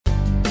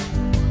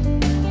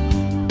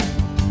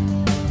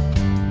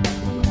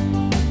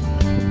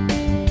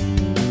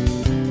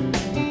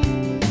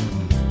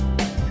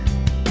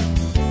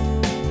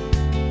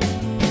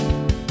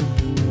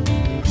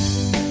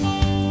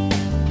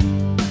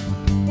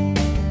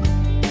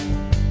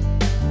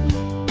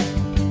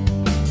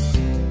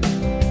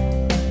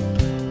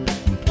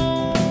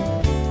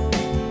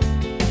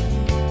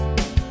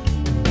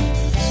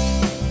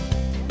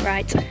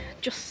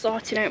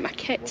sorting out my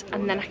kit,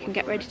 and then I can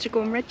get ready to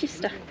go and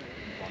register.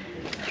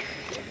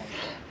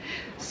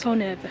 So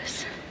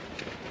nervous.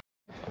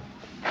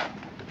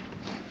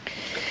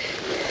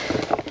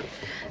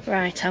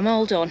 Right, I'm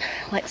all done.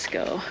 Let's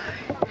go.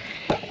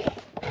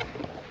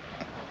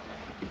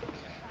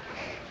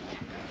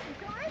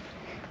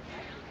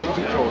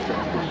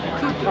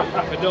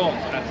 I don't.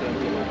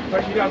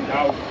 But you don't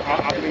know.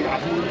 I believe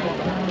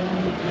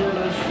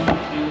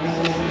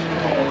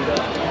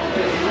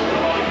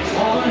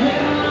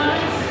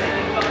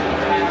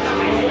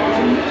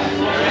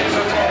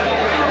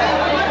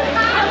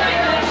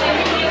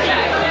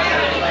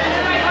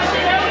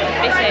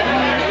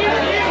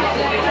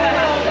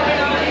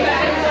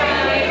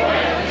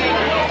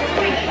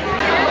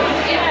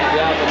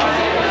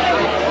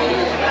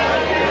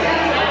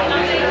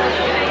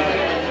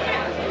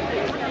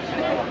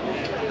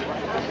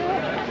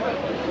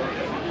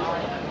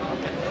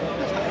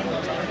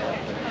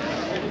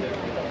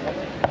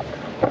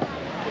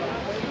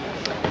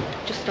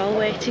all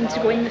waiting to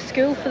go in the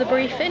school for the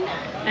briefing,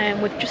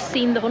 and we've just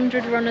seen the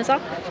 100 runners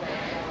off,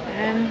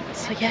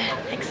 so yeah,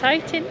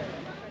 exciting.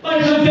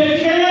 Ladies and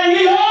gentlemen,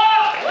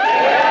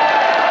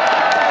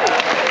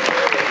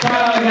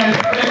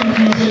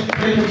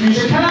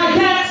 can I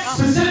get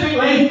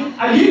specifically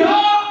a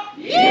yeehaw?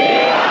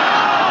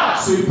 Yeah!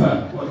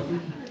 Super.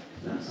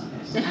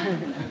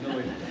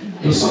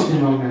 There's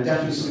something wrong there,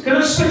 definitely something.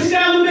 Can I split it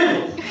down the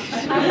middle?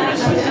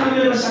 Split it down the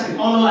middle a second.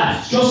 On the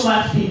left, just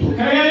left people.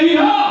 Can I get a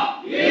yeehaw?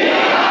 Yeah!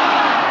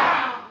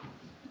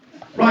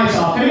 Right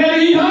off, can I get a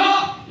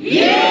yeehaw?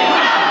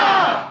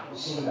 Yeah!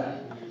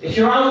 If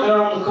you're out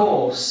there on the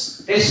course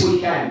this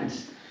weekend,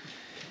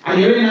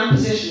 and you're in that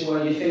position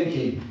where you're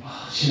thinking,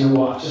 oh, do you know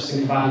what, I just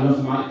think I've had enough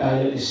of my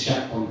day at this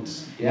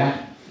checkpoint,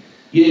 yeah?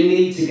 You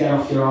need to get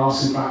off your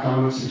arse and back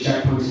on to the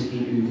checkpoint and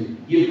keep moving.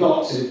 You've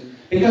got to.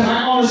 Because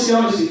I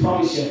honestly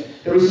promise you,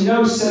 there is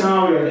no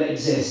scenario that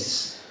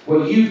exists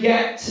where you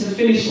get to the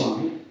finish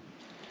line,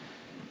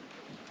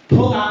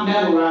 put that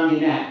medal around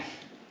your neck,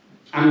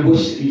 and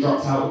wish that you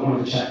dropped out at one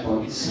of the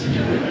checkpoints.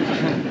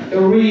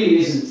 There really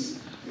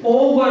isn't.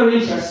 All we're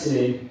interested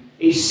in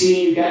is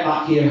seeing you get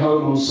back here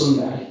home on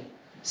Sunday,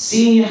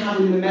 seeing you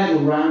having the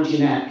medal around your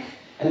neck,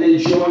 and then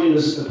joining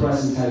us at the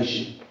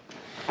presentation.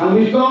 And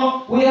we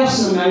have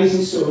some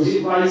amazing stories.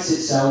 It writes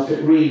itself,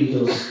 it really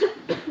does.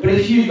 But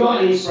if you've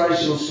got any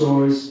inspirational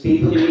stories,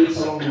 people you meet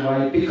along the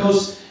way,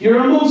 because you're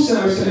amongst the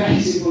most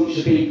amazing bunch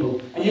of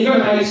people, and you're going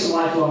to make some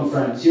lifelong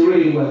friends, you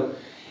really will.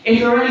 If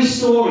there are any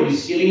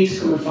stories, you need to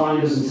come and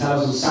find us and tell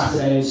us on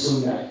Saturday and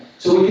Sunday,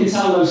 so we can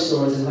tell those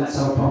stories and let's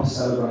have a proper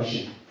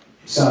celebration.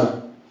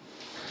 So,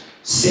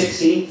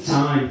 16th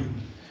time.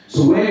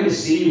 So we're going to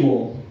see you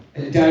all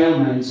at Dale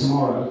Main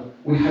tomorrow.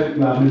 We hope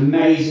you have an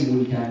amazing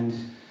weekend.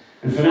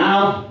 And for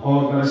now,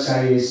 all I've got to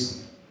say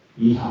is,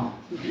 yeehaw.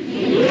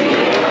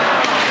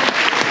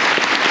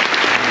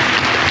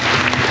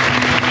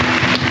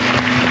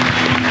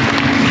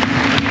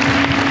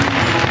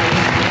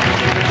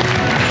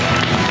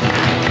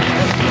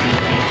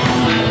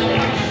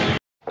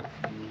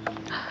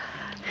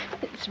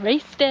 It's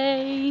race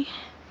day.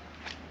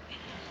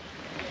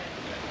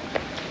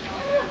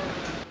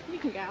 You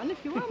can get on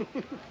if you want.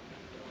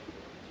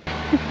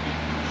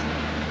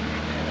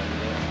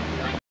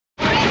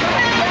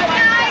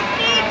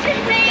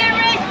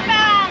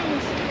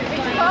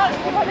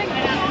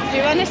 Do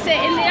you want to sit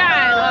in the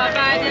aisle or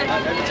by the...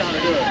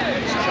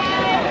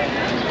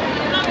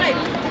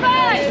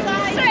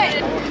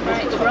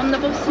 Right, we're on the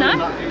bus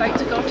now, about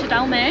to go to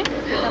Dalmain.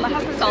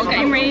 It's all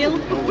getting real.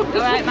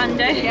 Alright,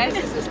 Mandy? Yes.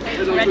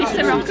 Ready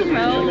to rock and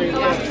roll. Did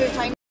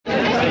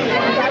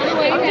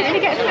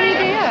you get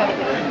 3D here?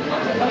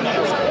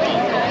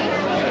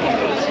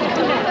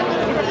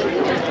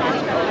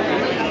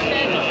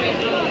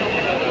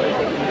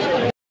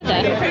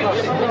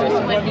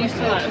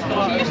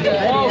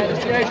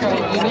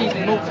 You need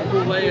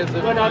multiple layers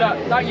of... Well, no,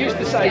 that used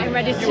to say... Getting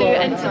ready to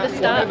enter the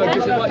start pen.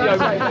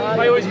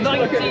 I always used to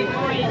look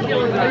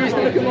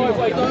at my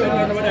way than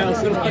everyone else.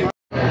 So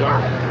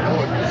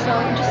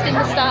I'm just in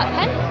the start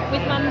pen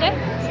with Mandy.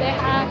 Say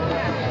hi.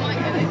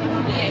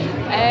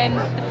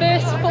 The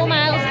first 4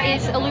 miles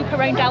is a loop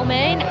around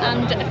Dalmain,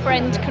 and a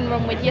friend can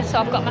run with you. So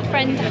I've got my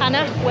friend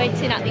Hannah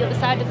waiting at the other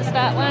side of the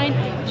start line.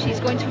 She's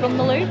going to run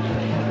the loop,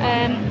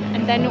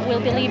 and then we'll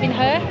be leaving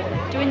her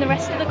doing the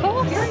rest of the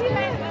course.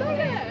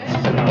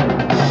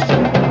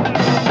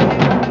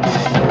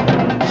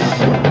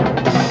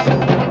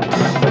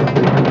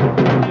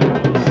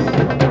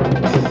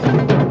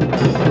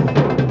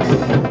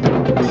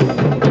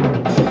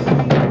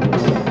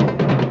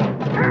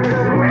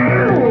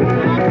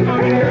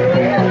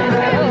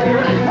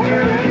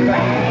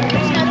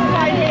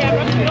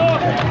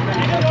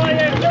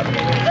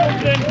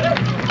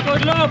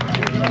 Good luck!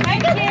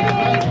 Thank you!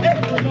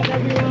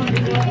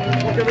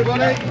 Look,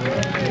 everybody!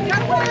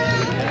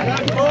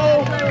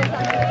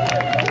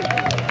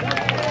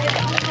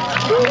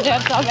 Good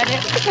job, dog, I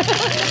did.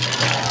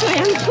 I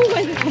am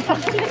going. I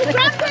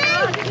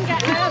didn't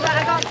get her, but I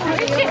got some.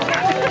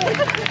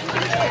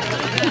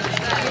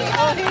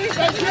 Oh, he's a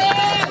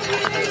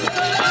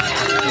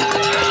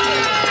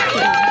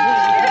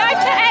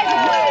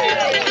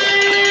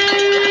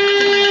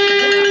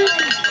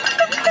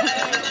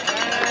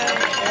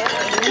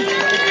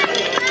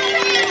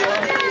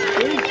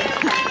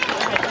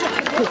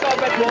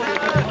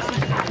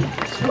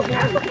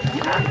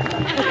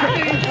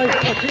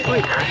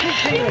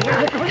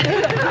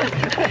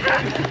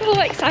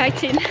Oh,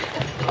 exciting.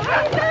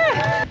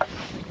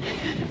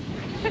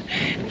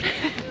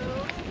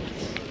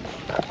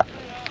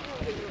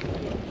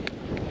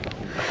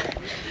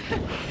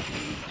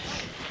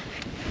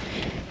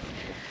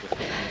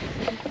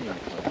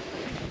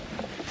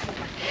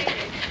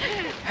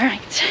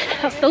 Alright,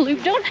 that's the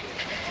loop done.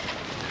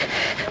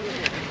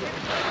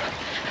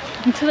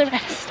 On to the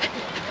rest.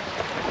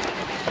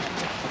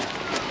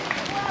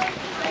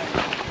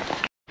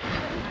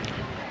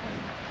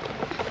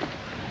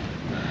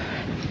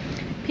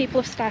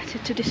 People have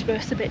started to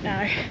disperse a bit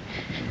now.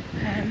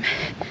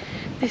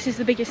 This is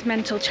the biggest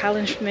mental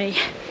challenge for me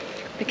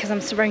because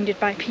I'm surrounded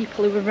by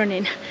people who are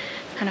running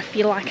and I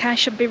feel like I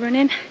should be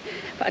running,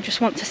 but I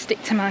just want to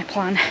stick to my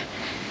plan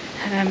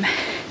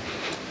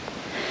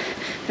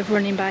of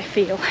running by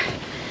feel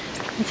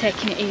and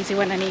taking it easy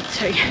when I need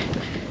to.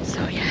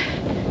 So yeah,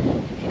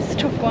 it's a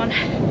tough one,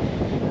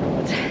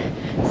 but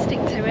stick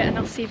to it and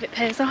I'll see if it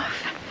pays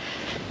off.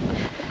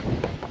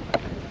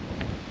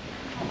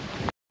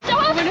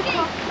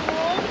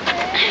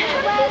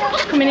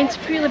 Coming into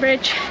Pooley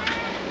Bridge,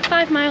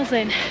 5 miles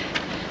in.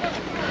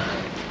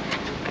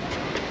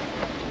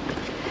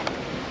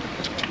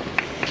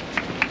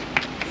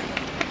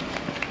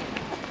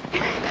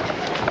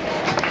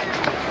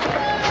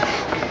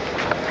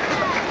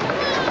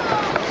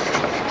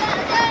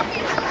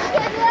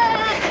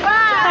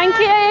 Thank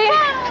you.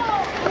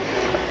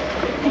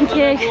 Thank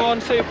you.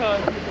 Everyone,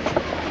 super.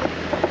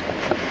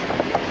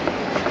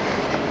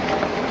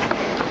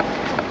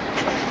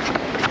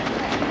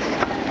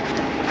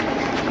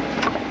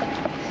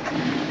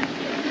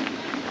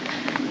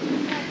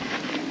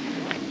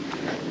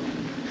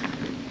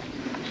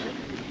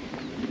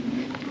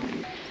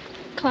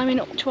 Climbing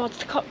up towards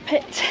the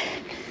cockpit.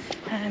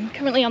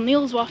 Currently on the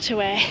Ullswater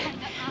Way.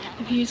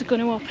 The views are going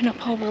to open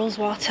up over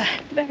Ullswater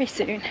very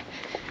soon.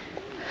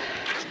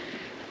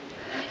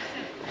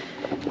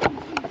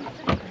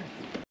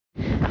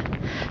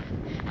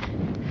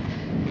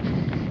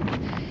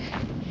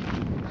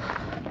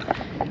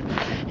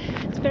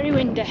 It's very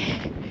windy.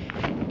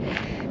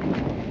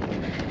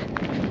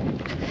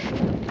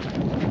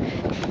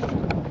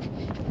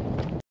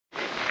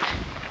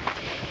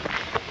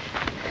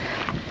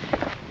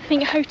 I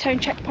think Howtown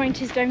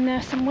checkpoint is down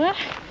there somewhere.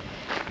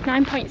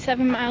 9.7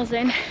 miles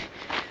in.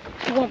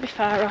 It won't be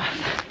far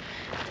off.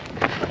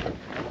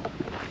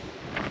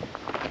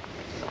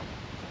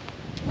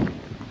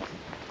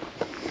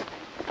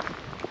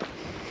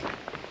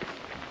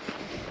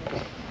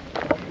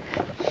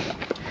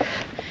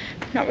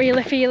 Not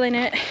really feeling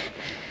it.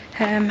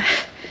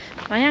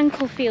 My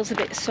ankle feels a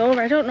bit sore.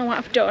 I don't know what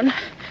I've done.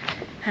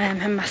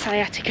 And my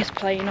sciatica's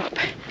playing up.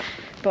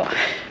 But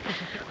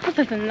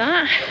other than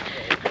that,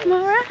 I'm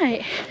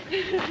alright.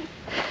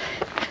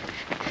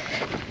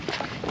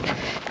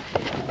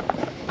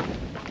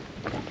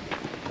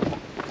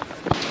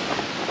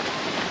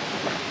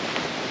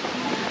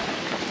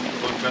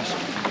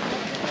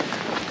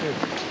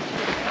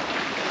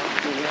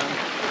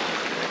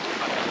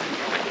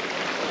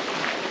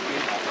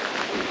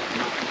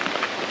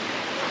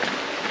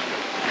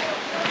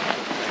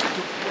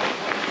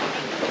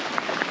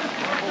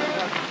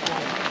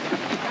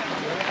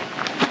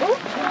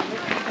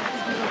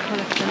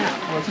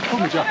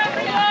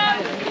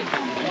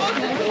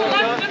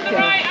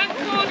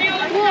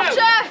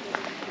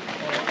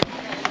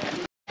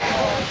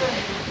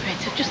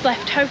 I've just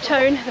left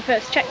Howtown, the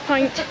first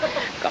checkpoint.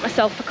 Got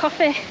myself a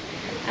coffee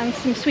and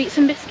some sweets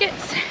and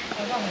biscuits.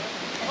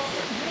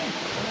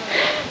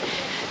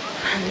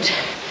 And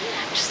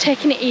just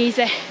taking it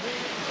easy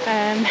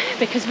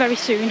because very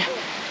soon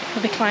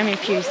I'll be climbing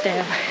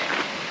Fusedale.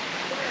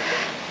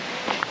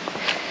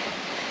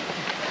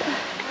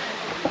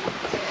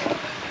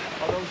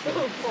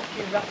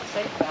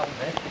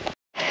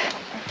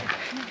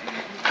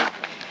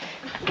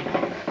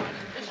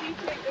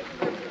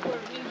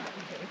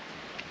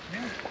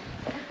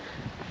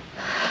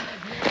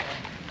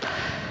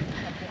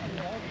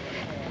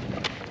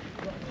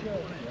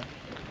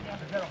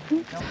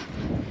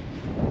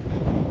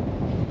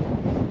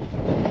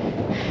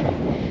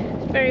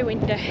 It's very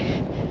windy.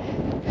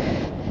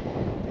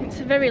 It's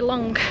a very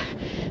long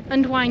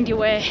and windy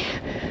way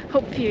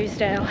up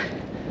Fusedale.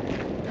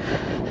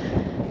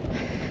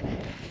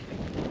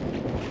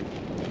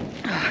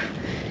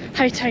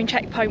 Howtown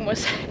checkpoint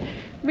was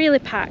really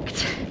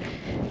packed,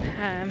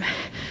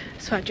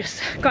 so I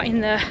just got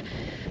in there,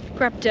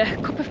 grabbed a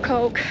cup of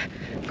Coke,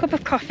 cup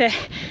of coffee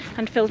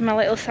and filled my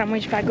little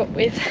sandwich bag up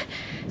with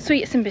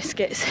sweets and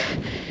biscuits,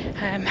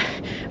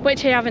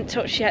 which I haven't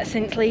touched yet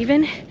since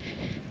leaving.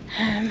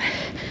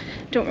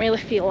 Don't really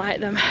feel like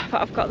them,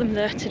 but I've got them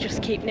there to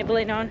just keep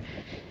nibbling on.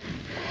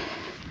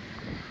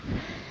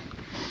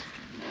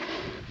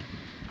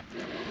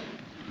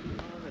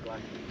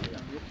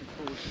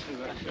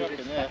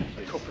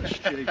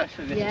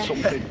 Yeah.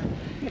 Something.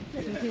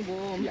 Something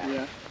warm.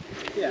 Yeah.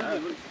 Yeah, I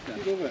love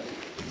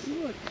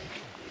it.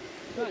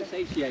 Quite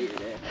satiated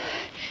it.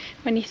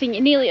 When you think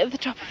you're nearly at the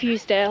top of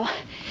Fusedale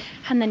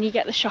and then you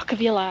get the shock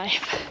of your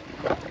life.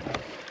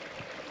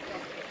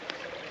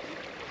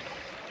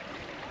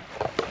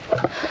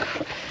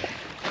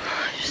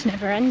 just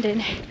never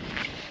ending.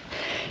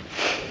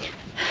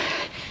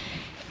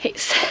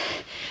 It's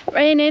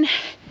raining,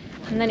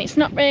 and then it's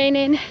not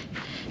raining,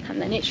 and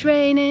then it's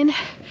raining.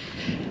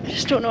 I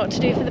just don't know what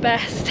to do for the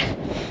best.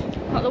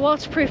 Got the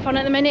waterproof on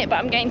at the minute, but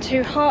I'm getting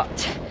too hot.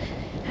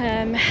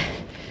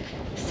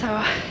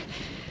 So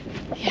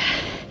yeah,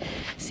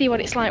 see what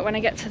it's like when I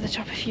get to the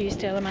top of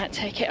Hughesdale. I might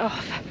take it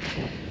off.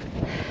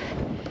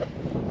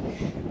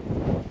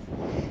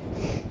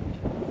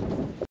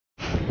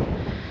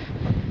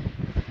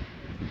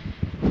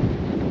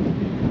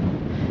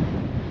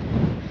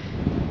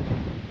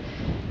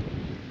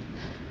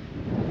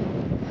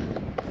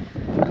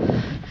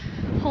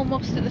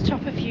 Almost at the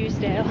top of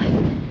Hughesdale.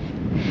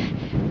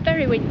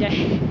 Very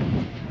windy.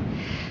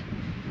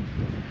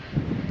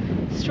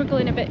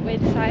 Struggling a bit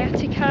with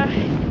sciatica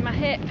in my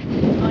hip.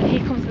 Oh, and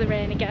here comes the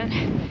rain again.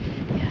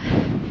 Yeah.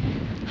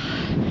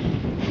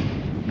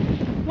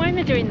 Why am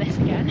I doing this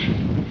again?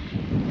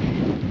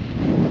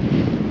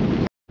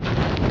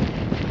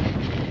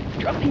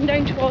 Dropping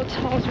down towards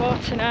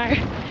Haweswater now.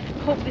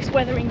 Hope this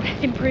weathering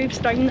improves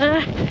down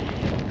there.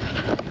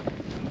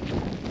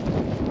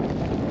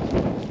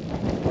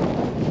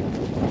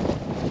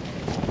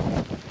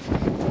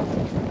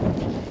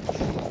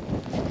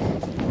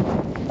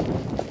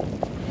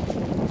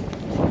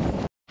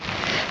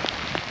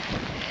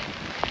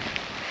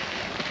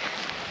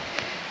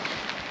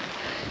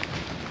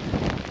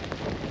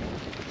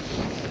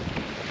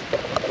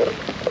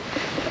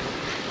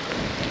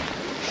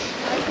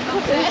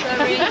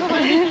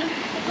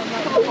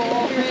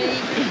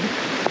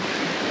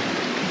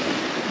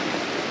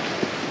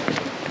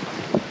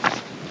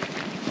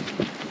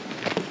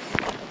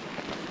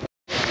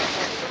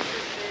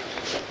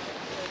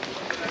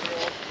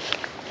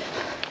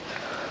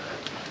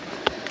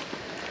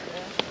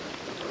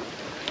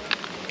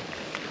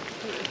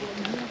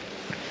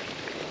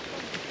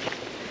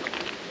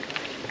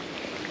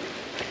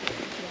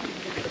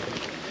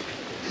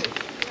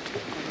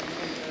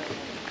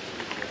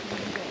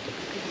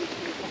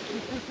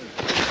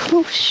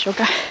 Oh,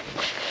 sugar.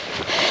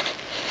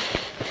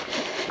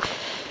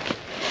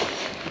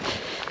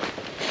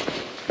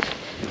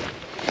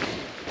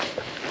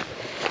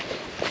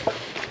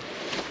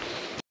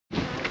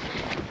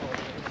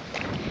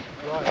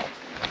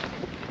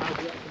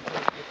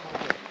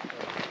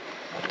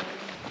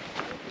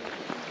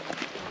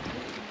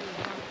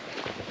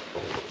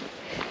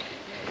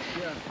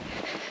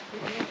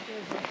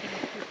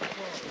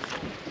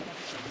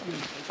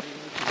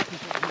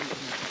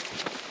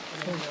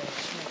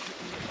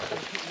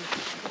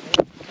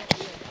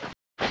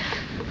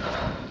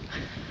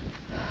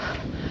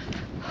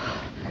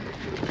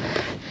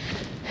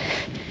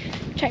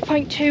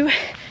 Checkpoint 2,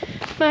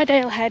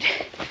 Mardale Head,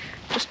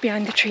 just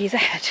behind the trees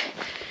ahead.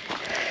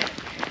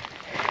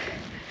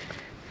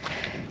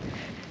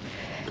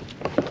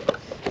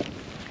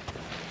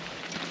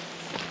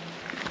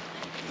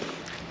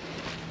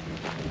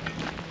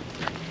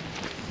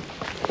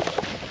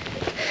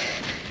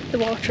 The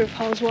water of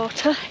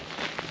Haweswater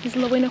is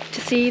low enough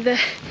to see the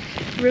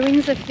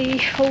ruins of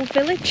the old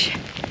village.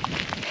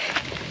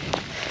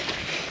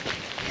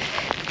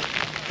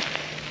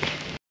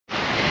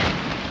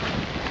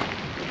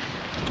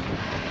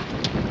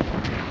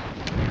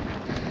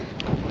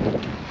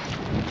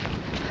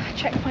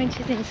 Checkpoint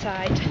is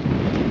inside,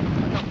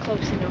 but not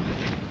close enough.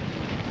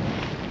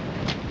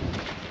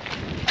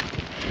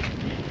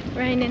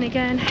 Raining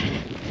again.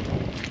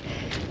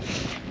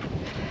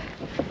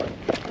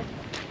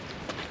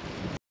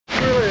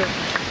 Brilliant.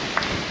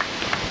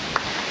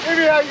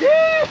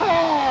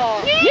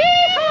 Yeehaw!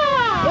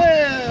 Yeehaw!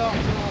 Yeah!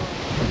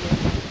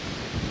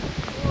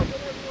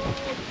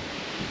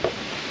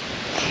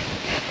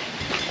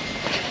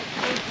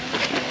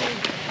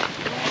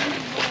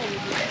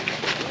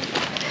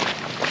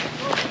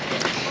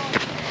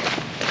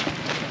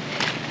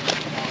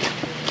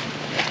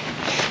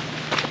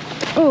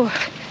 Oh,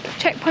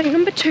 checkpoint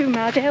number 2,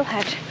 Mardale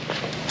Head.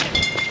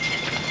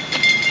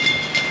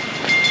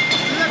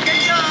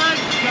 Looking good!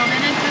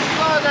 Coming into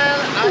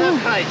Mardale at a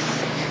pace.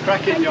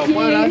 Cracking job,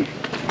 well done.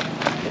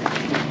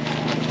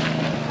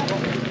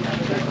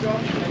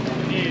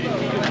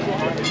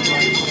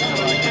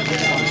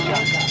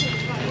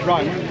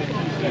 Right.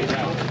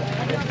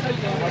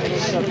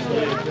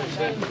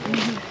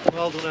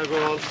 Well done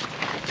everyone.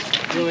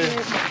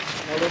 Brilliant.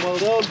 Well done, well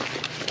done.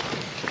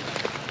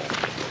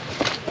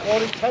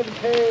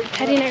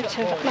 Heading out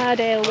of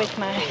Mardale with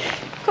my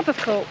cup of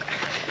Coke,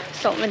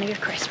 salt and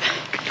vinegar crisp,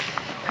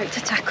 out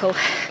to tackle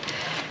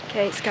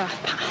Kate's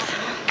Garth Path.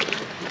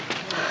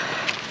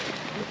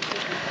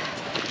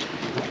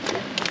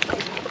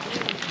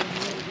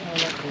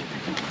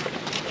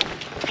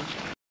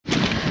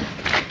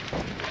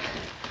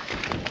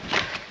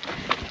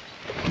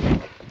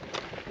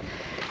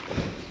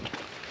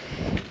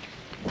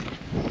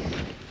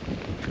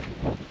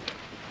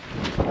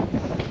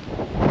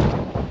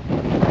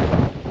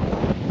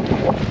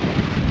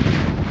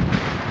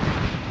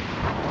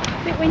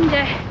 Bit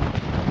windy.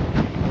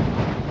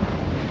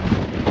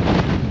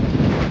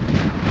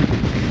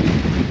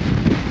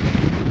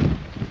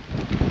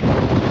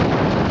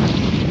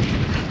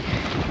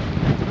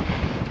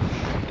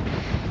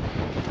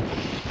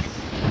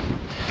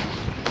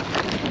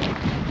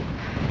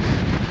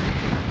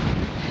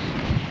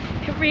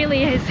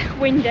 really is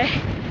windy.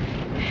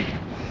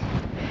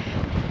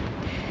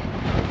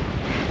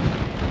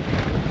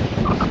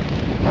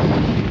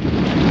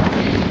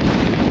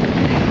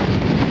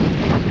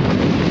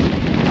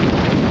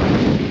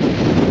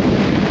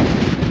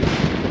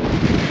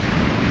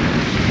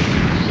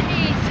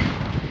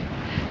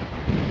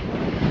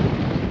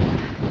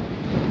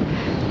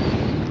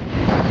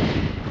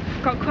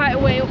 Got quite a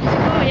way up to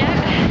go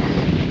yet.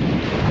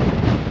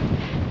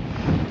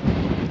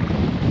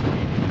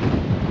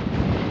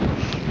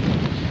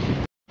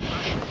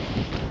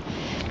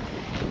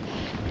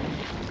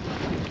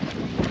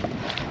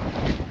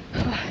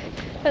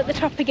 At the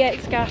top of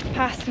Gatesgarth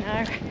Pass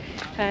now.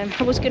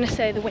 I was going to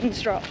say the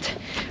wind's dropped,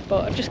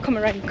 but I've just come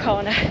around the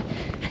corner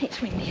and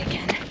it's windy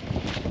again.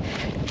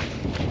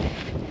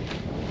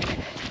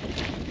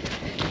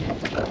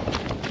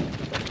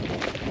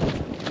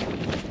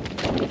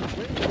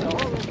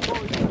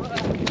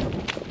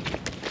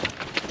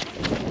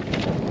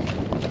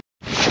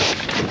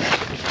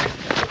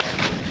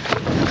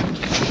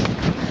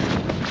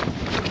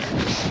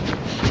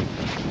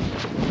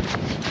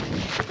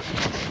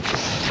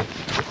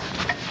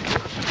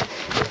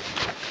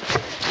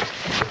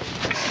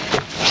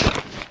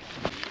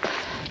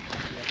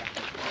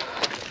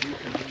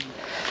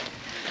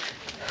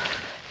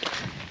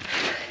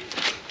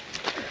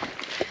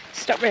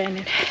 Stopped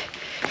raining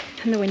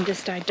and the wind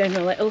has died down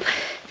a little.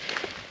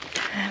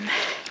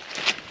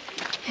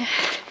 Yeah,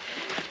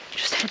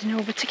 just heading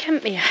over to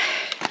Kentmere.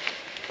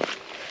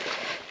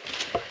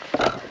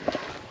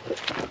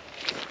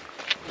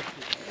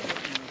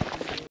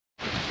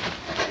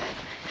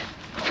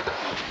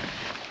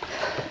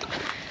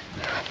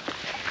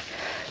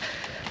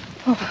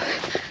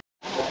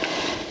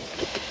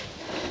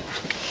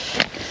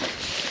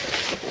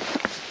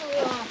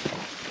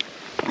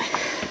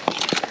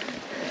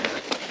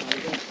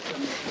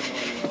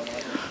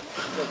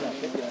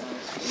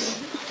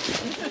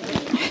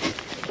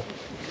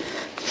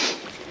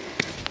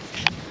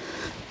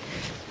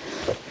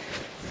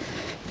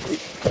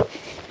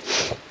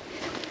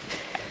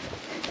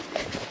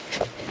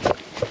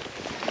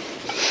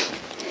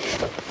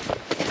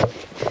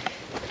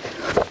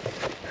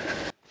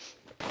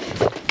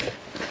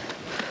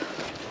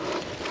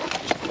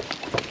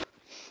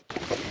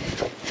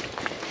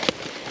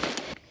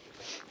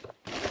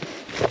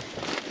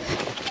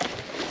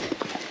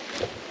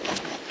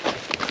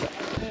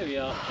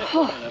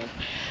 Oh.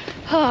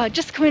 Oh,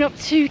 just coming up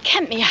to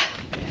Kentmere.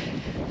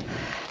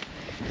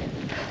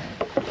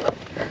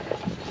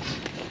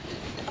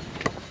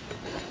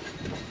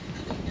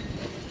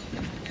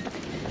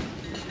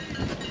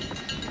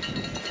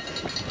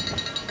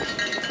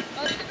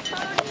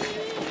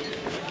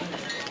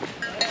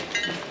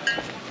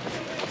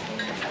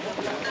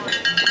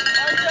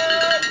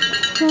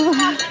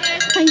 Oh,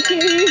 thank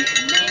you.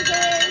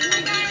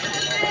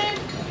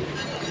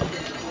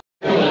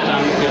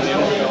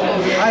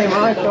 Hi,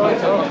 Michael.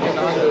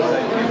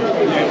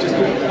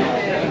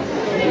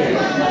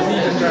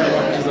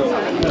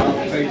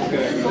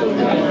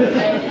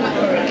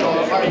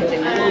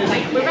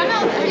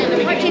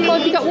 Well,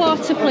 have you got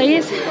water,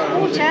 please?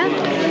 Water.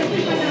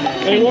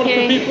 Any water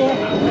for people?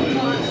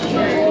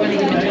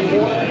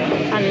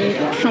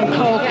 And some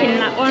Coke in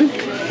that one.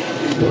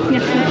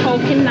 Yes, some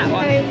Coke in that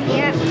one.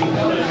 Yeah.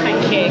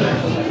 Thank you.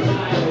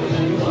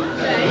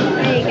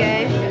 There you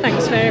go.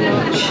 Thanks very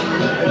much.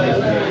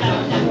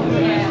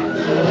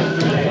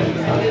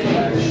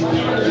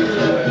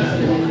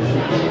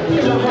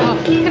 Oh,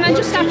 can I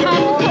just have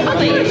half a cup,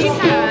 please?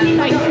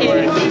 Thank you.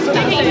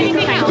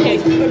 Thank you.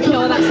 No,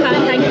 that's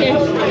fine. Thank you.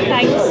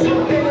 Thanks.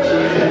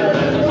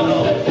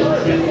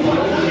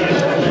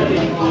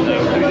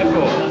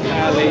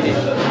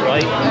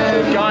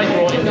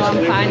 No, I'm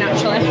fine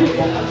actually.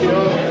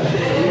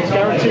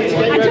 Guaranteed to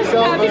get I you just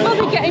can't be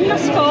bothered getting my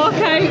spork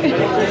out.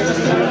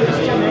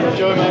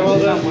 Enjoy, mate. Well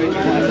done.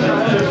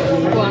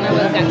 Go on, I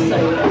will get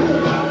some.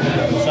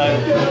 So,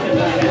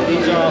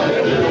 these are...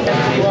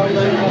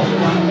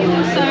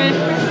 Sorry.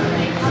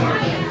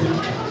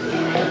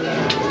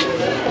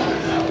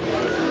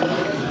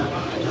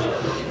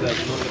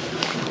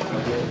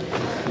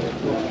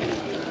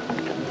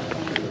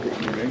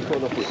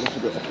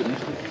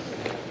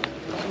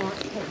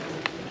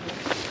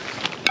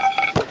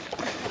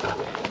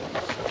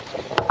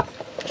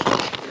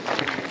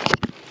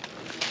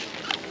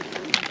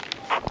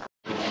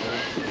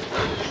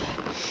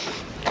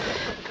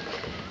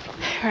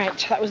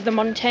 Right, that was the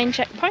Montaigne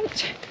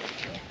checkpoint.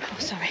 Oh,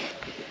 sorry.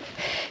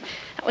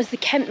 That was the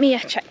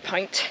Kentmere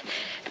checkpoint,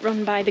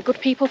 run by the good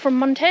people from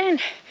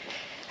Montaigne.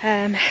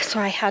 So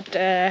I had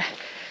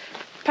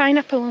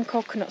pineapple and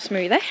coconut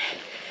smoothie,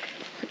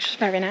 which was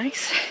very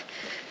nice.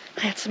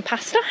 I had some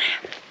pasta.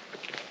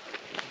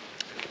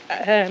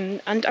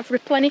 And I've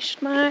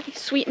replenished my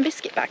sweet and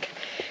biscuit bag.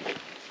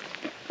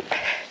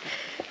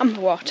 And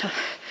the water.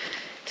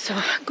 So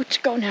I'm good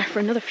to go now for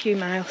another few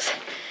miles.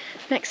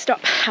 Next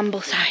stop,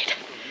 Ambleside.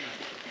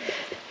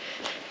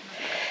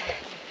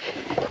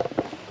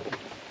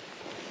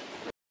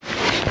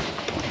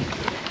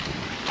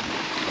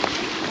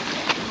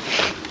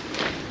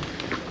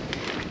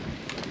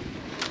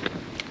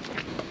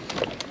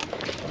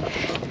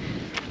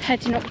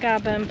 Heading up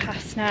Garburn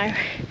Pass now. I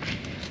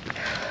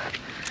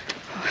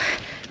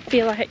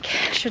feel like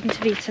I shouldn't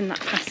have eaten that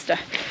pasta,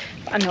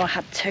 but I know I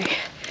had to.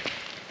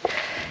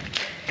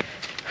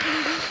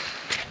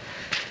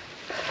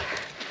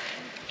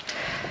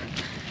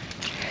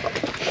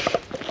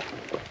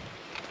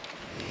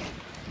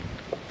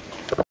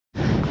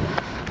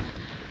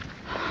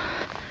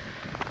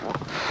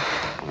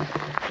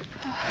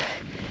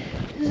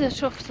 This is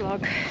a tough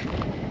slog.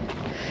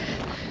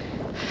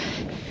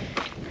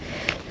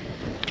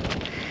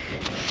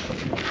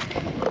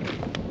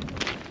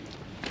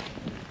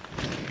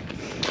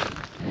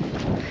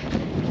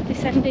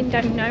 Descending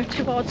down now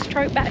towards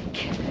Troutbeck.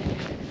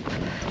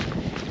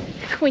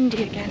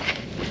 Windy again.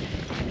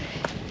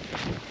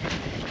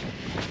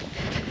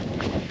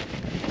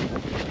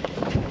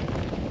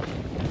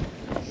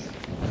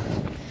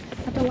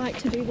 I don't like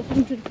to do the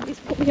 100, but it's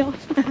put me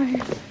off now.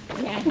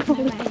 Yeah, no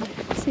way.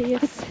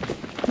 Tears.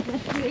 We're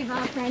 3 of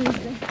our friends,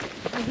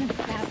 I guess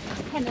about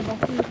 10 of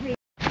us in the 3.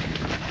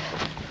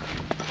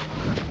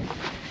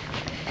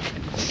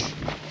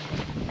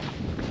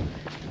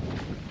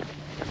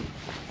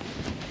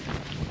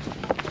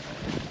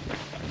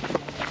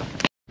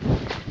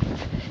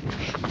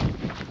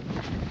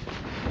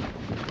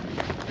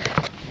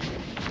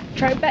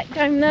 Troutbeck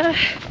down there.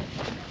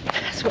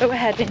 That's where we're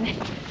heading.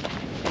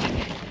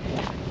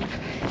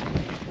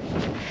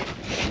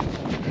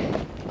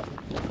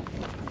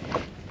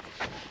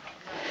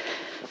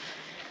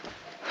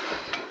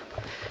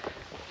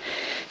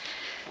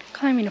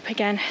 Climbing up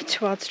again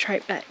towards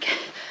Troutbeck.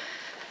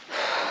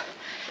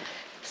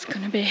 It's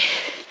gonna be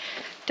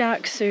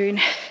dark soon.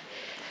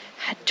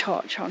 Head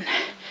torch on.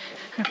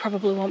 I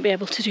probably won't be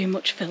able to do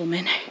much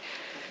filming.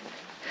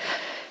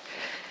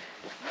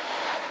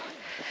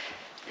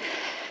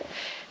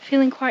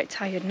 Feeling quite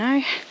tired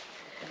now.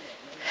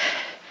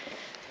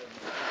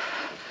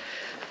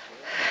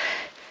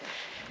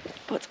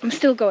 But I'm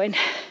still going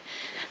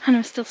and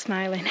I'm still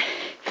smiling.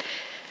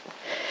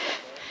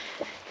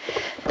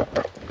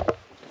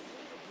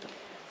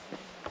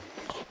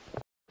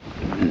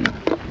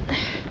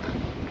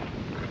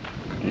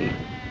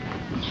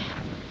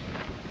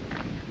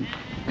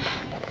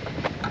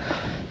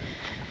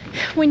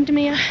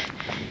 Windermere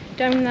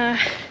down there,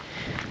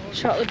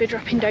 shortly be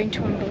dropping down to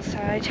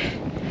Ambleside.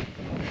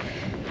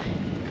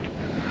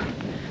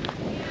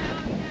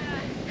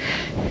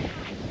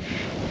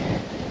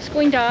 It's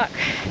going dark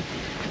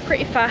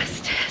pretty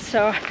fast,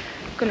 so I'm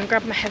going to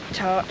grab my head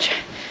torch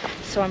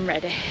so I'm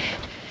ready.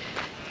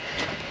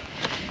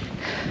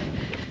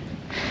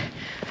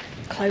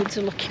 Clouds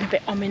are looking a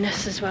bit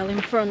ominous as well in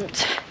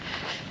front.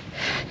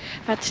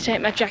 I've had to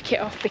take my jacket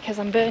off because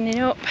I'm burning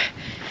up.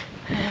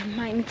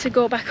 Might need to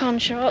go back on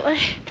shortly.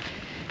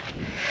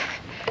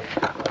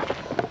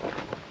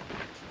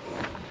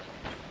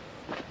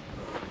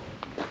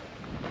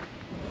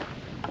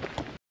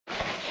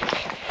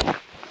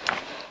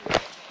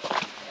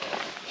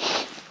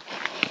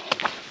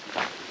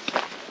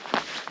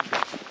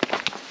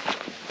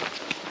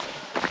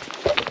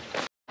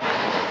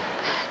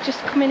 Just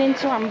coming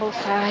into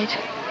Ambleside.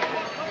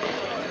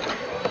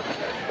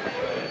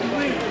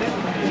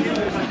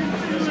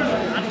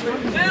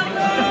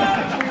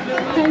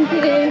 Thank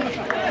you.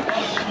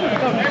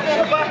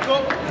 Back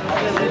up.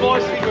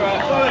 Boys,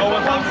 cigarette.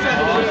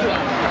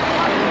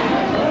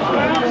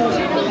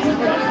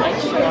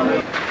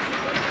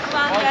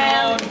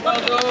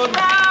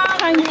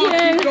 Thank you.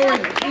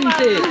 Going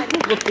easy.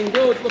 Looking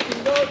good,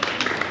 looking good.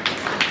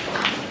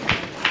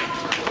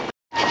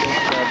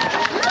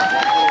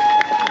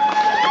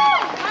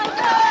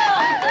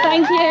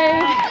 Thank you.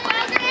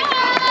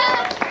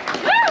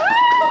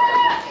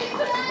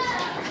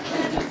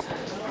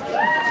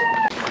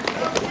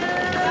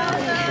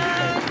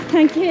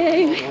 Thank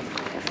you.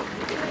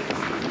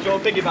 Do you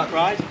want a piggyback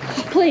ride?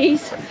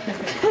 Please.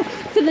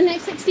 For the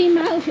next 16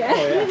 miles, yeah? Oh,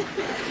 yeah.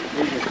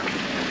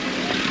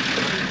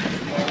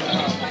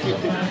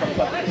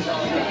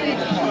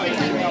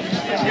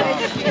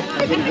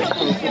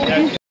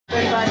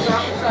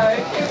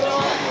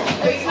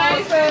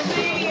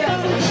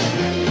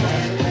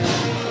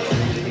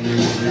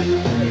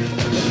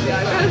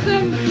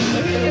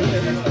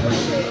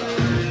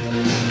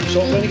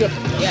 Salt vinegar?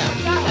 Yeah,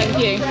 thank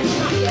you.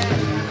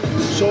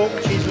 Salt,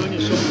 cheese,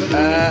 onion, salt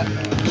vinegar.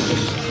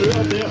 Just fruit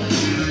up there.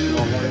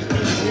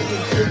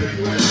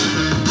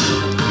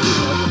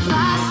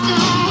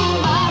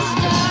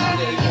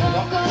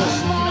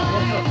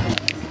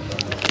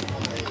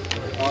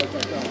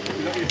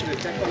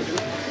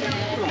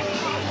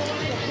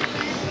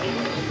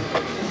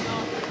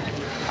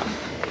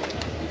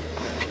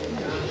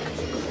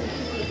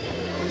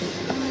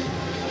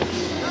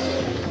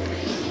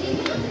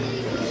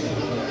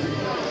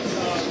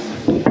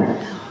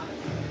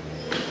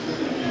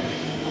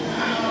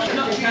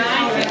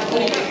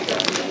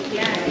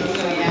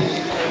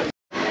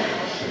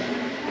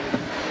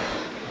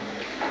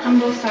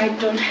 Ambleside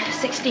done,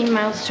 16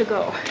 miles to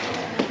go.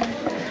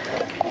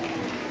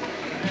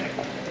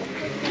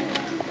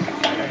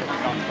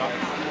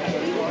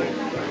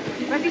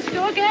 Ready to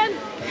go again?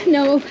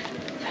 No.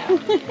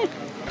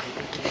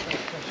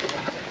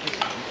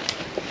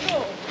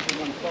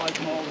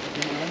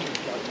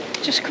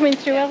 Just coming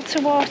through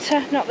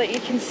Ultramarathon, not that you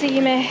can see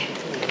me.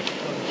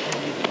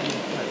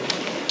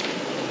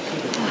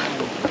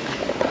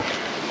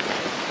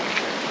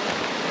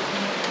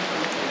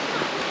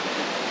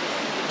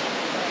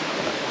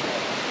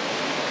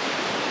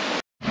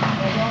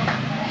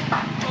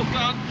 Well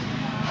done.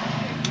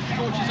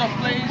 Torches off,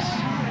 please.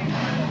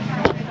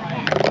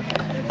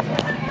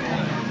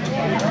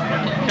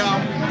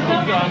 Come.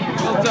 Well done.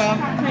 Well done.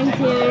 Thank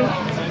you.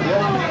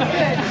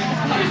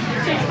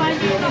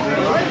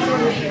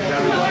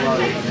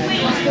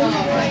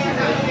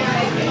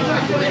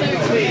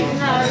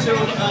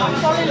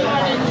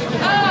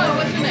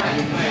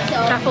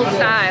 Chapel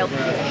style.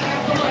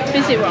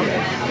 Busy one.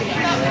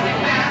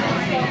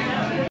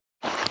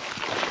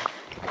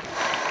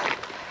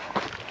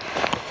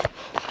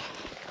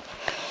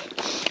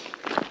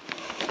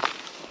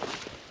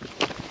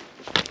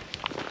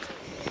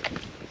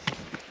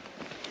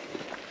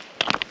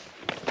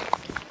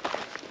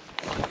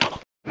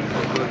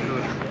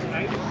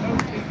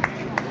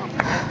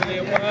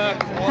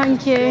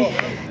 Thank you.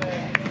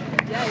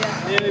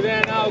 Nearly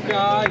there now,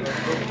 guys.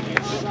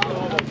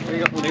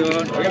 We're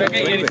going to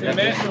get you anything,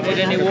 mate. Need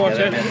any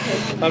water?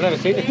 I've never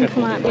seen it. I think I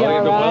might be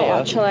alright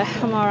actually.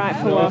 I'm alright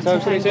for water.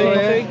 Thank you.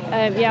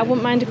 Yeah, I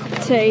wouldn't mind a cup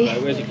of tea.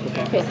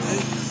 It's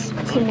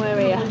somewhere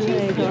here.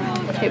 There you go.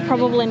 It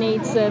probably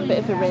needs a bit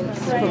of a rinse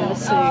from the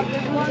soup.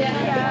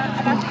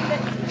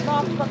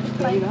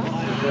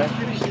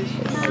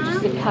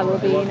 Just a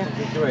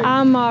carabiner.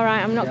 I'm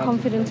alright, I'm not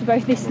confident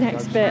about this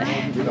next bit.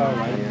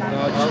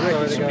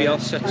 Somebody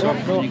else sets off.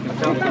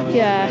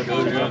 Yeah.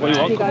 What do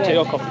you want? Tea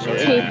or coffee? Sorry.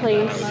 Tea,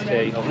 please.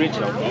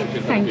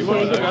 Thank you.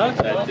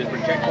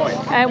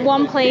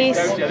 One, please.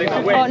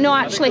 Oh, no,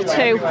 actually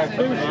two.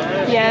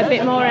 Yeah, a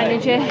bit more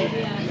energy.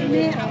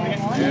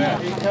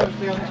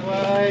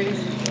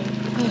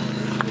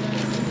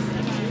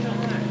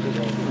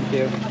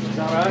 Is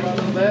that right? A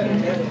little bit?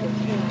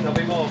 There'll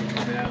be more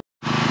coming out.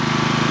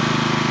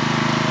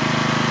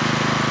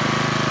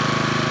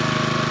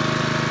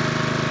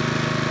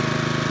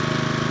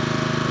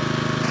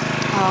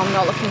 Oh, I'm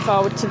not looking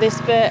forward to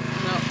this bit. No.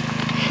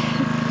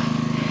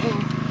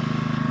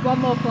 One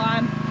more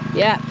climb.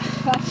 Yeah.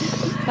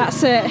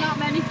 That's it. Not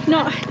many.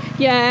 Not,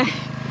 yeah.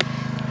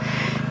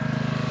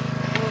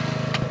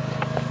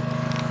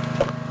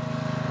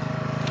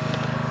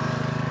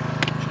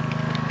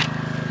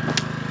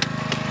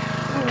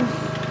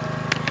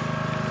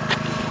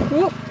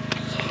 Whoop.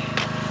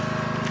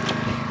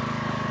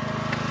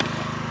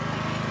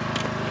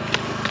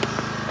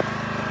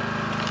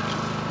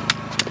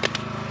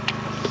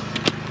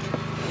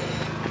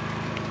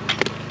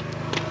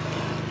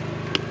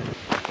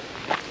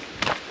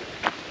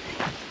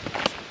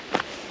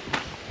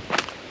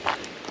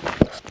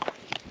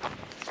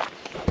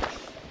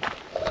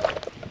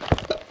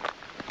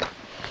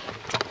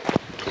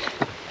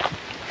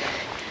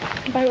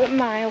 About a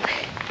mile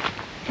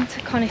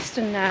into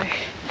Coniston now.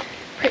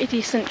 Pretty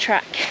decent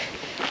track.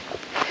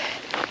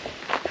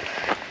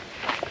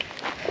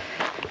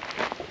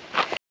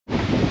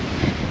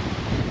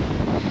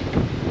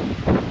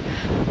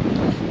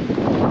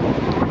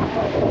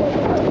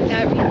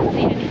 Don't really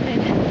see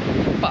anything,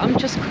 but I'm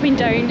just coming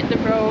down the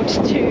road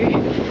to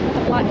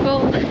the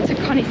Blackpool to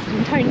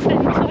Coniston town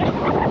centre.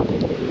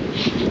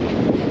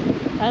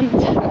 And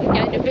I'm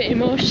getting a bit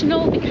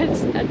emotional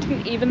because I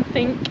didn't even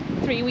think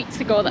 3 weeks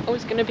ago that I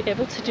was going to be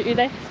able to do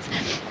this,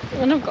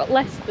 and I've got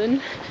less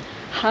than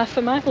half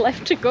a mile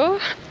left to go.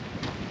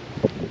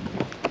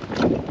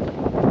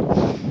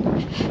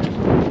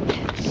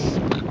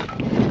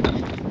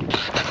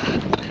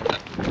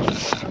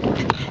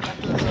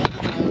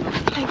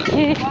 Thank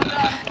you.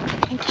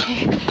 Thank you.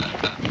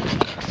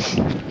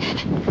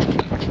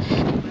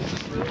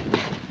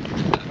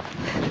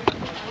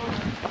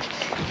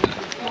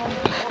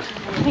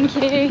 Thank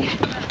you.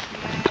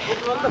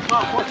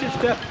 Watch your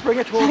step. Bring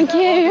it home. Thank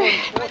you.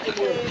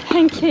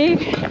 Thank you.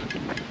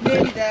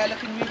 Nearly there,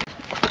 looking really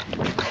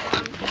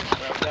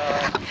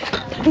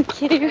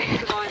Thank you.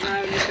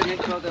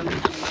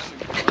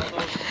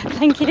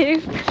 Thank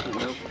you.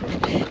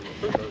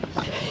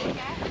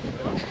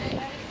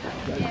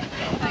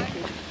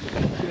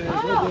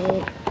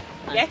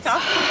 Get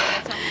off.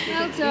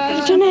 You've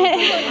done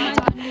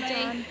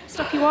it.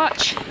 Stop your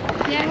watch.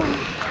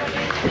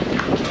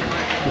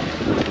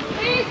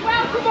 Please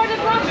welcome one of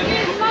last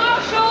year's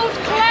marshals,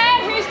 Claire,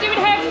 who's doing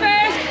her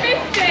first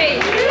 50.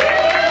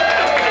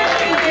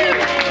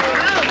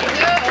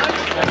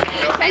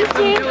 Thank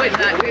you. doing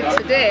that good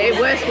today.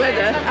 Worse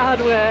weather.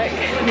 Hard work.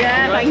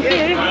 Yeah, Thank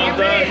you.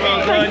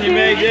 Well done, you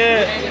made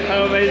it.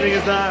 How amazing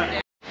is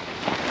that?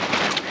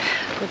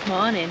 Good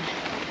morning.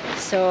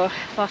 So I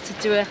thought I'd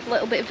do a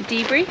little bit of a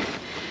debrief.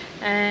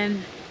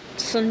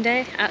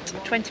 Sunday at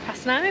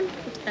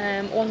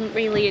 9:20. Wasn't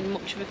really in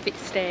much of a fit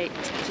state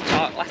to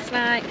talk last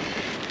night,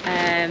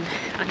 and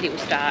it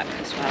was dark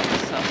as well.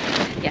 So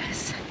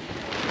yes,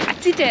 I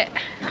did it.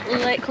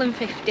 Lakeland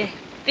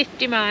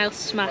 50 miles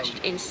smashed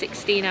in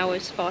 16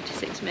 hours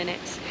 46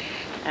 minutes.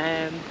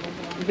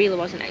 Really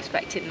wasn't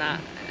expecting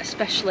that,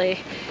 especially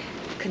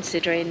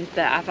considering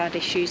that I've had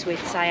issues with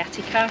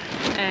sciatica.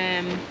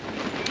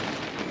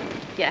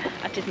 Yeah,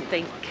 I didn't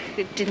think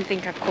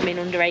I'd come in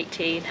under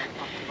 18.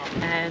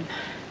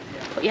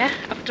 But yeah,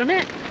 I've done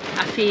it.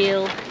 I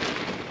feel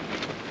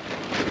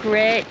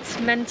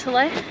great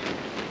mentally.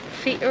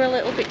 Feet are a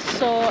little bit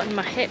sore and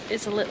my hip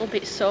is a little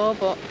bit sore,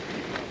 but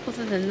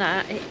other than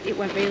that, it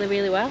went really,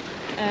 really well.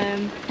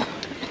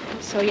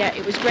 So yeah,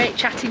 it was great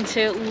chatting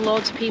to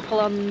loads of people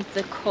on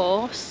the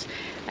course.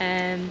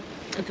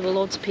 There were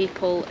loads of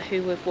people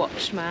who have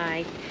watched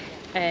my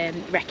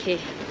recce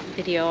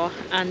video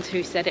and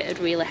who said it had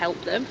really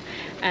helped them.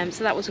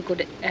 So that was a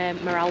good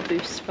morale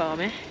boost for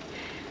me.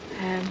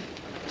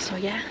 So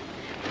yeah,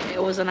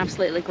 it was an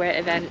absolutely great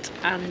event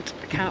and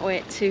I can't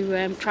wait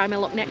to try my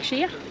luck next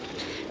year.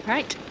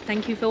 Right,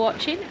 thank you for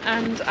watching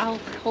and I'll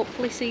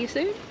hopefully see you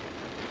soon.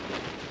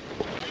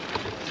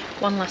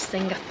 One last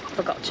thing, I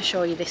forgot to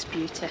show you this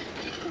beauty.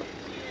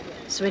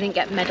 So we didn't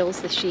get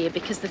medals this year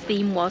because the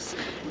theme was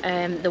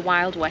the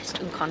Wild West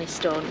and Connie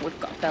Stone. We've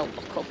got a belt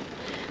buckle.